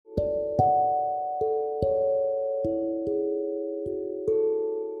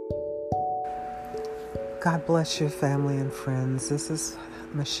God bless your family and friends. This is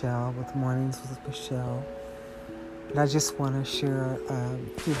Michelle with Mornings with Michelle. And I just want to share a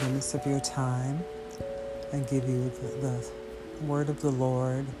few minutes of your time and give you the word of the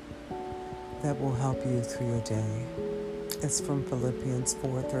Lord that will help you through your day. It's from Philippians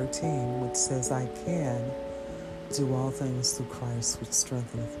 4:13, which says, I can do all things through Christ, which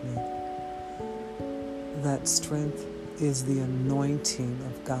strengtheneth me. That strength is the anointing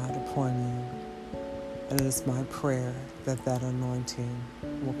of God upon you. And it is my prayer that that anointing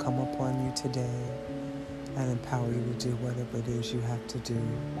will come upon you today and empower you to do whatever it is you have to do.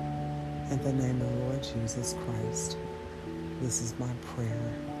 In the name of the Lord Jesus Christ, this is my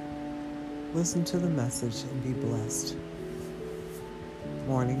prayer. Listen to the message and be blessed.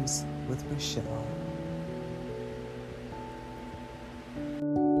 Mornings with Michelle.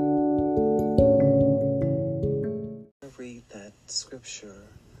 Read that scripture.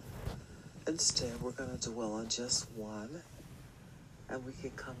 Instead, we're going to dwell on just one, and we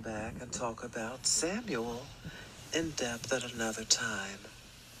can come back and talk about Samuel in depth at another time.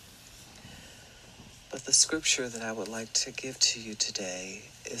 But the scripture that I would like to give to you today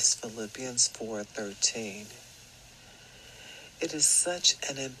is Philippians 4:13. It is such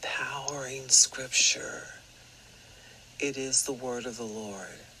an empowering scripture. It is the word of the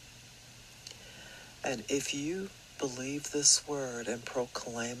Lord. And if you believe this word and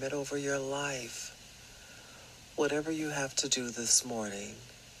proclaim it over your life, whatever you have to do this morning,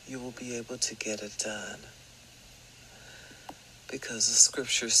 you will be able to get it done. Because the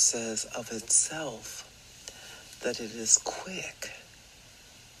scripture says of itself that it is quick,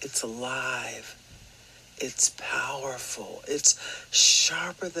 it's alive, it's powerful, it's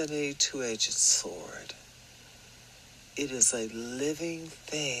sharper than any two-edged sword. It is a living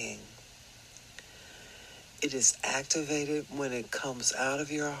thing. It is activated when it comes out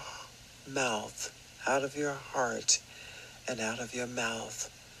of your mouth, out of your heart, and out of your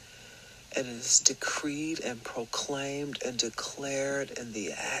mouth. And it is decreed and proclaimed and declared in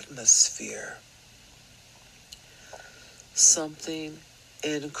the atmosphere. Something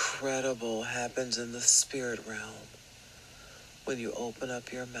incredible happens in the spirit realm when you open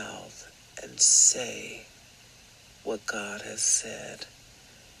up your mouth and say what God has said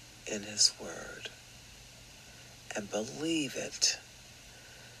in His Word. And believe it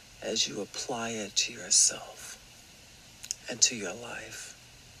as you apply it to yourself and to your life.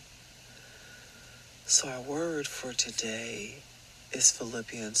 So our word for today is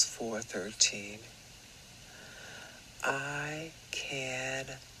Philippians 4:13. I can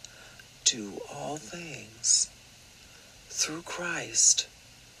do all things through Christ,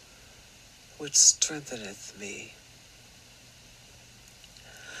 which strengtheneth me.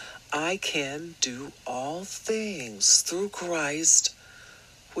 I can do all things through Christ,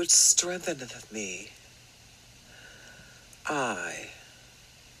 which strengtheneth me. I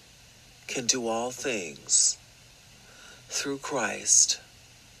can do all things through Christ,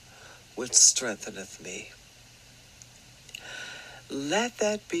 which strengtheneth me. Let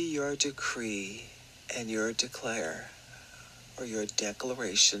that be your decree and your declare or your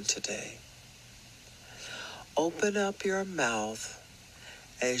declaration today. Open up your mouth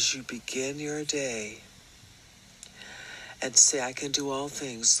as you begin your day and say, I can do all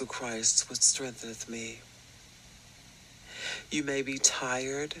things through Christ which strengtheneth me. You may be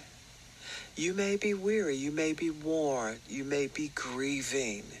tired. You may be weary. You may be worn. You may be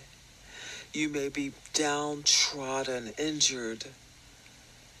grieving. You may be downtrodden, injured,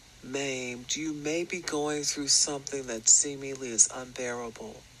 maimed. You may be going through something that seemingly is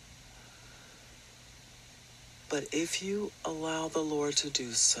unbearable. But if you allow the Lord to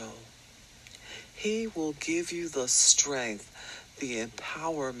do so, He will give you the strength, the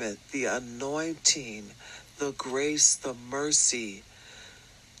empowerment, the anointing, the grace, the mercy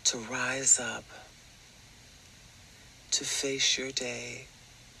to rise up, to face your day,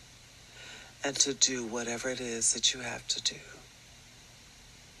 and to do whatever it is that you have to do.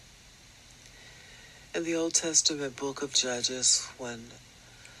 In the Old Testament book of Judges, when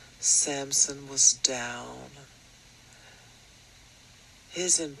Samson was down,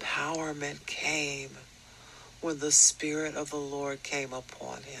 his empowerment came when the Spirit of the Lord came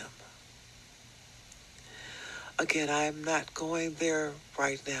upon him. Again, I am not going there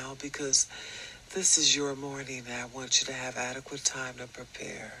right now because this is your morning and I want you to have adequate time to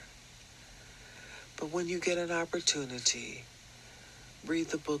prepare. But when you get an opportunity, read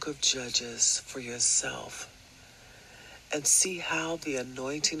the book of Judges for yourself and see how the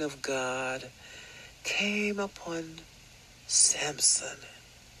anointing of God came upon Samson,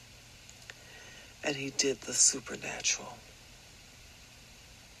 and he did the supernatural.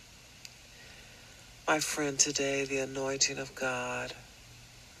 My friend, today the anointing of God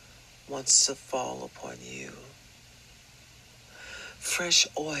wants to fall upon you. Fresh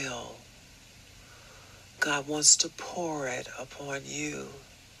oil, God wants to pour it upon you.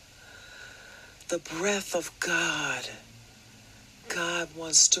 The breath of God, God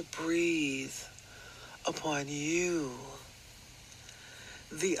wants to breathe upon you.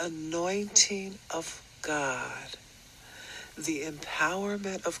 The anointing of God, the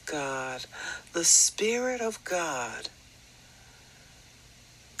empowerment of God, the Spirit of God,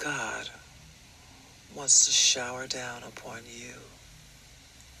 God wants to shower down upon you.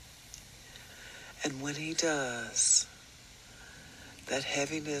 And when He does, that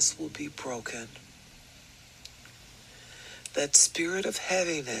heaviness will be broken. That spirit of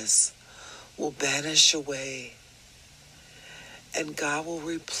heaviness will vanish away, and God will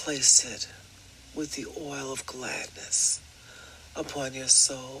replace it with the oil of gladness upon your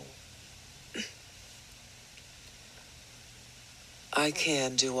soul. I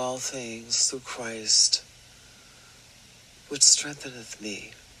can do all things through Christ, which strengtheneth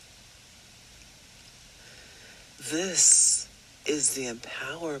me. This is the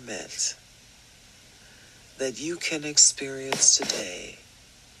empowerment that you can experience today,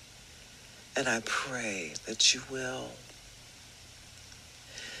 and I pray that you will.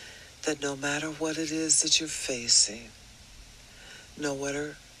 That no matter what it is that you're facing, no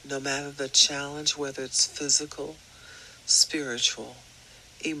matter the challenge, whether it's physical, spiritual,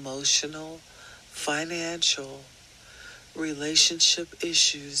 emotional, financial, relationship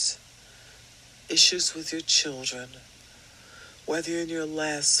issues with your children, whether you're in your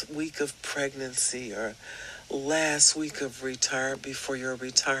last week of pregnancy or last week of before your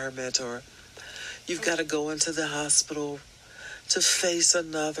retirement, or you've got to go into the hospital to face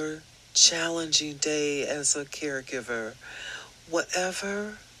another challenging day as a caregiver,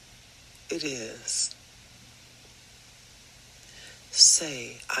 whatever it is,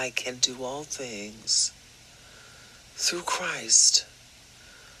 say, I can do all things through Christ,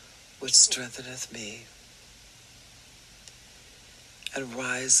 which strengtheneth me. And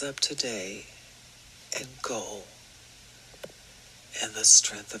rise up today and go in the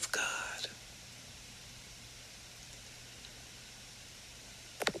strength of God.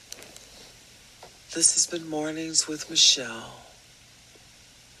 This has been Mornings with Michelle,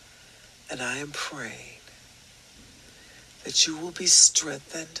 and I am praying that you will be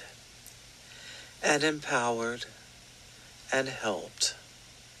strengthened and empowered and helped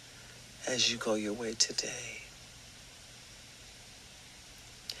as you go your way today.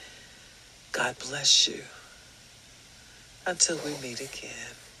 God bless you until we meet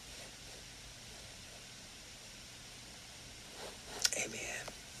again.